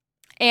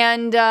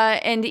 And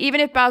even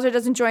if Bowser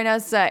doesn't join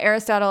us,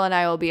 Aristotle and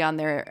I will be on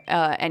there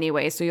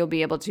anyway, so you'll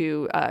be able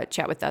to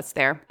chat with us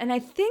there. And I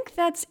think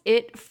that's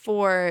it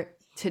for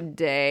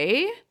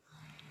today.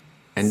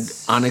 And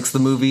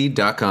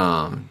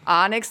onyxthemovie.com.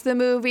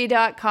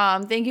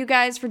 onyxthemovie.com. Thank you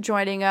guys for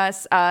joining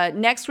us.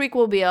 Next week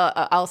will be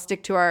I'll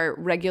stick to our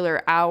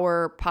regular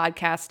hour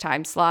podcast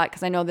time slot,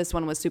 because I know this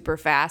one was super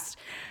fast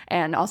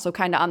and also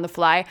kind of on the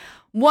fly.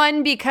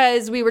 One,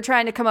 because we were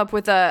trying to come up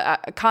with a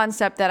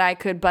concept that I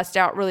could bust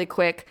out really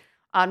quick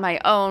on my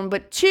own.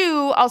 But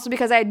two, also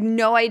because I had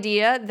no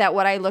idea that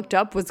what I looked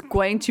up was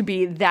going to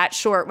be that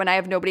short when I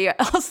have nobody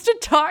else to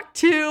talk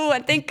to.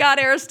 And thank God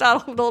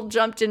Aristotle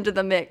jumped into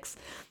the mix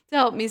to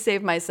help me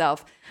save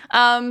myself.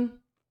 But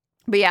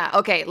yeah,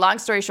 okay, long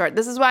story short,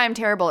 this is why I'm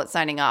terrible at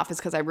signing off, is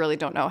because I really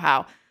don't know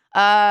how.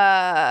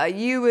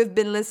 You have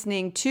been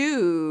listening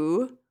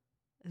to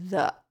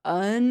The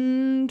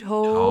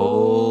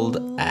Untold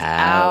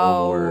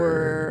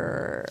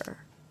Hour.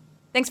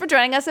 Thanks for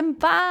joining us, and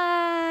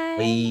bye.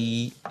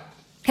 Bye.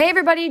 Hey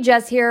everybody,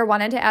 Jess here.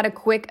 Wanted to add a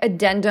quick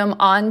addendum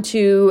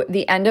onto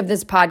the end of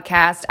this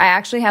podcast. I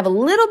actually have a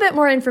little bit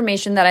more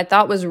information that I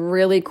thought was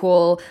really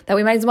cool that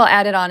we might as well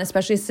add it on,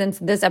 especially since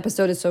this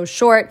episode is so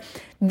short.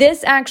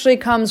 This actually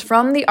comes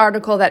from the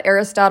article that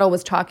Aristotle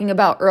was talking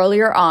about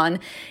earlier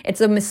on.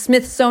 It's a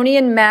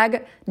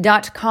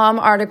SmithsonianMag.com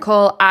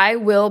article. I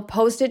will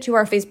post it to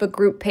our Facebook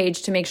group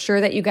page to make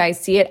sure that you guys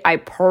see it, I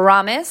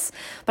promise.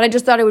 But I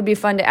just thought it would be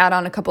fun to add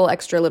on a couple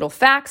extra little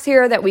facts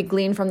here that we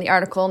gleaned from the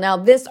article. Now,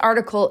 this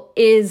article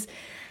is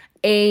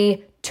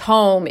a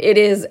tome. It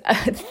is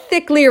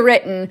thickly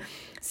written.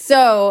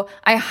 So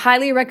I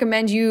highly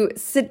recommend you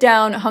sit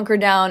down, hunker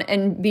down,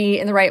 and be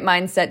in the right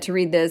mindset to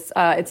read this.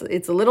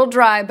 It's a little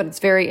dry, but it's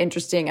very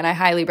interesting, and I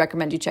highly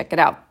recommend you check it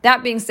out.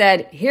 That being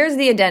said, here's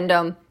the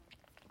addendum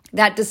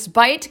that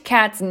despite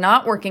cats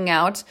not working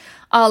out,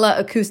 a la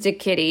Acoustic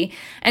Kitty,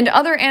 and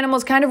other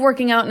animals kind of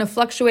working out in a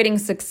fluctuating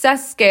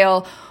success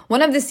scale,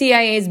 one of the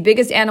CIA's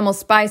biggest animal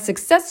spy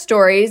success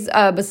stories,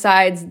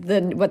 besides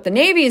what the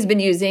Navy has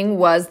been using,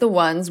 was the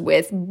ones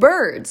with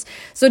birds.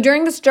 So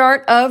during the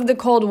start of the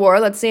Cold War,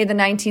 let's say the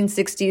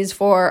 1960s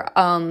for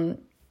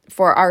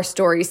our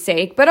story's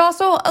sake, but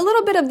also a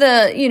little bit of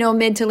the,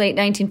 mid to late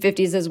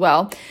 1950s as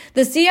well.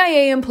 The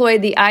CIA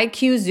employed the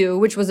IQ Zoo,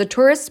 which was a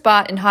tourist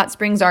spot in Hot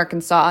Springs,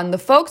 Arkansas, and the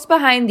folks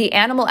behind the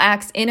animal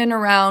acts in and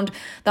around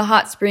the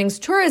Hot Springs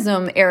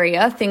tourism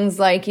area, things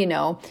like,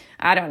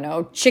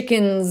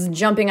 chickens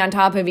jumping on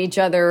top of each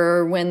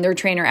other when their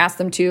trainer asked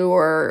them to,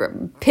 or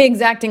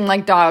pigs acting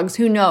like dogs,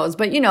 who knows?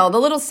 But, the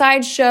little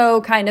sideshow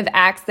kind of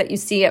acts that you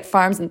see at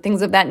farms and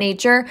things of that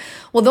nature.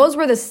 Well, those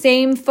were the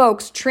same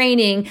folks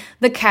training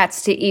the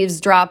cats to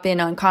eavesdrop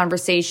in on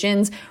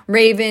conversations,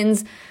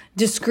 ravens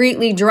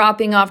discreetly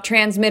dropping off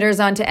transmitters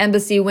onto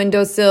embassy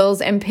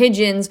windowsills, and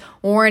pigeons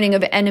warning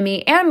of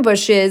enemy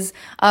ambushes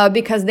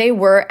because they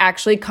were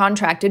actually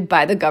contracted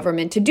by the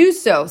government to do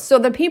so. So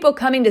the people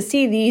coming to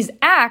see these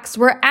acts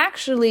were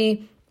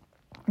actually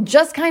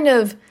just kind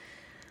of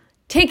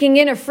taking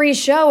in a free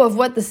show of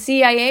what the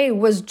CIA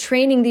was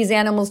training these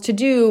animals to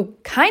do,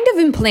 kind of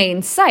in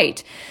plain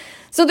sight.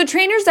 So the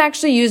trainers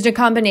actually used a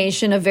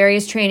combination of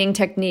various training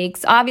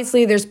techniques.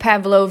 Obviously, there's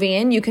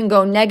Pavlovian. You can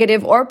go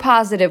negative or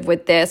positive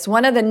with this.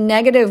 One of the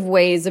negative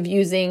ways of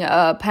using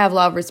a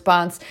Pavlov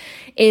response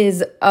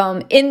is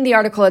in the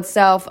article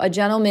itself, a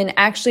gentleman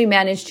actually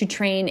managed to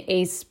train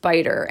a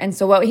spider. And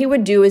so what he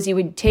would do is he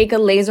would take a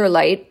laser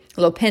light, a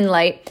little pin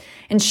light,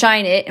 and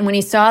shine it. And when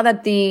he saw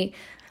that the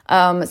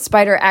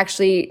spider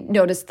actually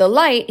noticed the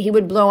light, he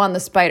would blow on the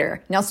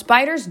spider. Now,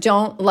 spiders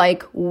don't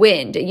like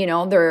wind.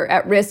 They're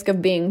at risk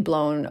of being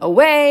blown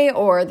away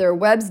or their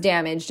webs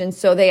damaged. And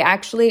so they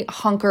actually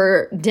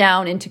hunker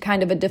down into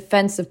kind of a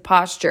defensive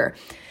posture.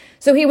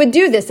 So he would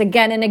do this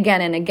again and again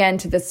and again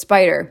to the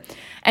spider.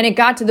 And it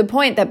got to the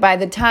point that by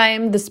the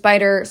time the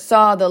spider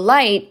saw the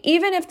light,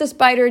 even if the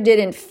spider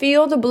didn't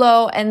feel the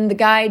blow and the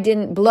guy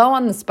didn't blow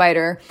on the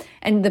spider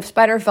and the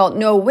spider felt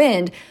no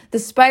wind, the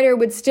spider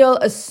would still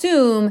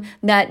assume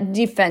that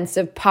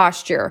defensive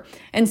posture.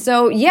 And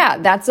so, yeah,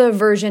 that's a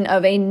version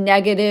of a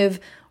negative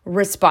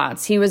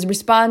response. He was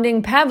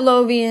responding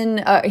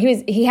Pavlovian,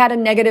 he had a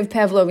negative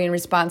Pavlovian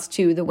response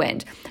to the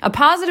wind. A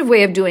positive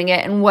way of doing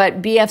it, and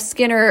what B.F.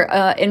 Skinner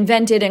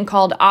invented and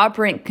called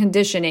operant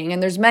conditioning,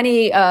 and there's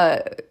many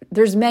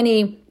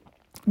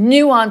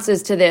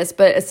nuances to this,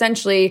 but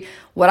essentially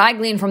what I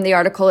gleaned from the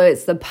article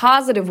is the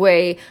positive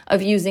way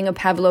of using a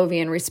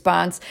Pavlovian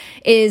response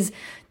is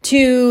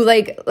to,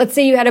 like, let's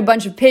say you had a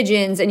bunch of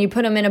pigeons and you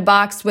put them in a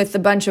box with a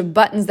bunch of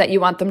buttons that you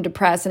want them to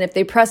press. And if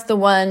they press the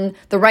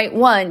right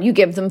one, you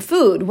give them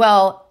food.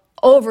 Well,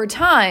 over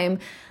time,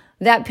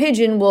 that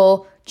pigeon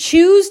will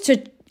choose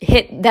to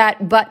hit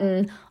that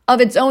button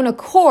of its own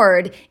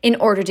accord in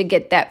order to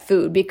get that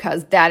food,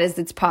 because that is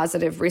its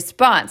positive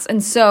response.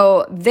 And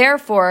so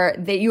therefore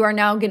that you are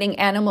now getting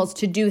animals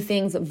to do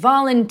things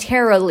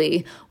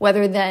voluntarily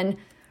rather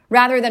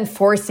than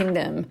forcing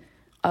them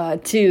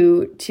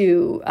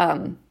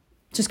to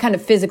just kind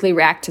of physically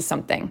react to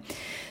something.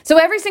 So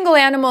every single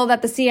animal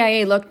that the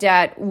CIA looked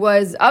at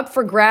was up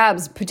for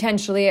grabs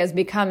potentially as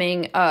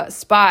becoming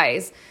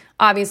spies.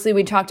 Obviously,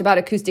 we talked about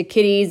acoustic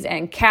kitties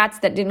and cats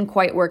that didn't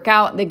quite work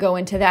out. They go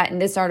into that in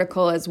this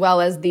article, as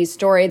well as the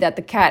story that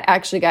the cat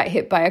actually got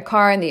hit by a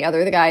car, and the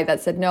guy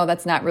that said, no,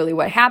 that's not really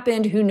what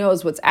happened. Who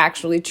knows what's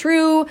actually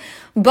true?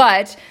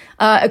 But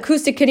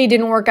acoustic kitty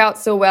didn't work out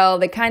so well.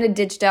 They kind of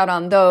ditched out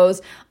on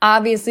those.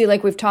 Obviously,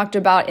 like we've talked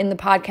about in the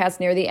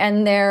podcast near the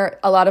end there,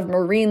 a lot of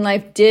marine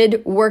life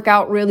did work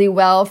out really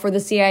well for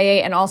the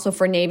CIA and also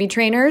for Navy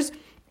trainers.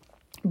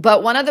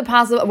 But one of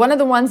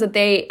the ones that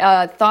they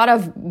thought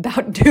of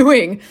about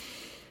doing,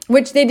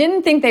 which they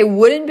didn't think they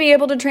wouldn't be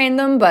able to train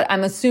them, but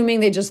I'm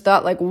assuming they just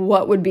thought, like,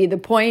 what would be the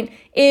point,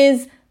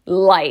 is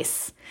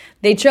lice.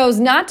 They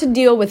chose not to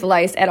deal with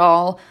lice at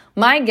all.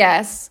 My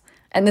guess,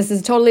 and this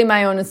is totally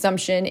my own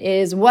assumption,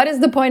 is what is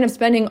the point of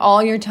spending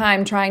all your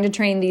time trying to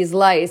train these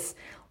lice,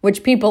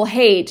 which people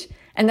hate,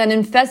 and then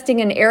infesting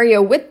an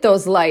area with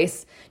those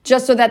lice,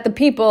 just so that the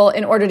people,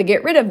 in order to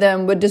get rid of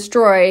them, would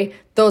destroy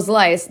those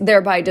lice,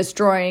 thereby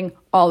destroying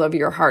all of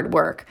your hard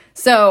work.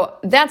 So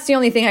that's the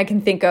only thing I can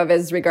think of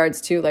as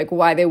regards to, like,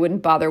 why they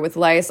wouldn't bother with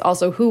lice.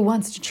 Also, who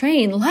wants to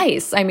train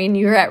lice? I mean,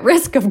 you're at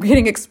risk of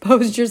getting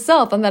exposed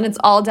yourself, and then it's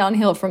all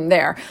downhill from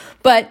there.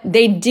 But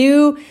they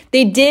do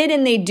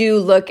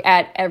look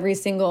at every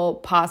single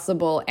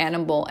possible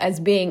animal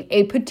as being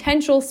a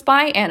potential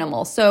spy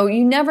animal. So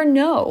you never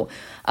know.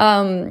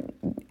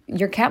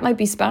 Your cat might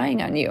be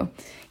spying on you.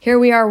 Here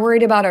we are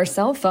worried about our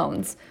cell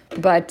phones,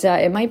 but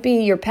it might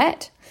be your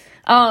pet.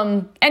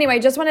 Anyway,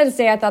 just wanted to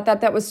say I thought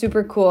that was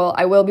super cool.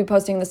 I will be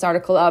posting this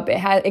article up.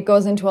 It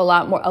goes into a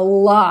lot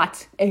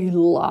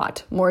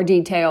more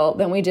detail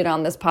than we did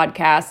on this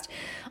podcast.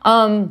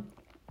 And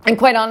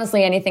quite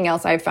honestly, anything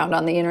else I've found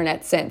on the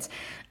internet since.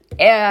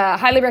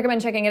 Highly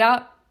recommend checking it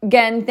out.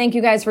 Again, thank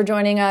you guys for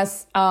joining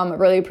us.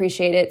 Really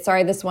appreciate it.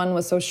 Sorry this one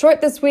was so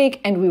short this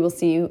week, and we will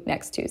see you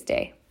next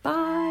Tuesday.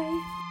 Bye.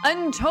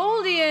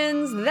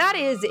 Untoldians, that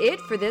is it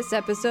for this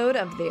episode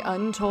of The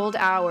Untold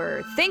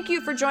Hour. Thank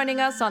you for joining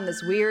us on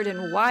this weird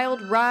and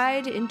wild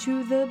ride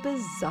into the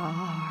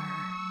bizarre.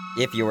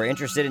 If you are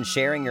interested in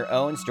sharing your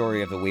own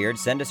story of the weird,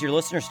 send us your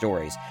listener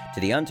stories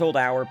to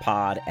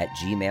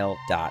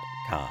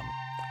theuntoldhourpod@gmail.com.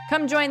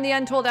 Come join the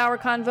Untold Hour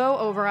convo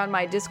over on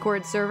my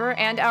Discord server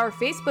and our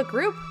Facebook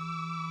group.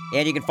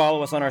 And you can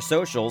follow us on our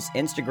socials,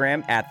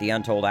 Instagram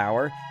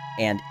 @TheUntoldHour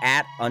and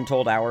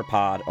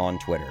 @UntoldHourPod on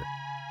Twitter.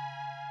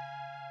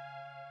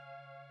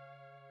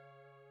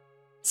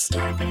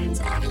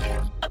 Starburns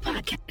Audio, a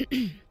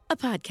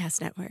podcast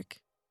network.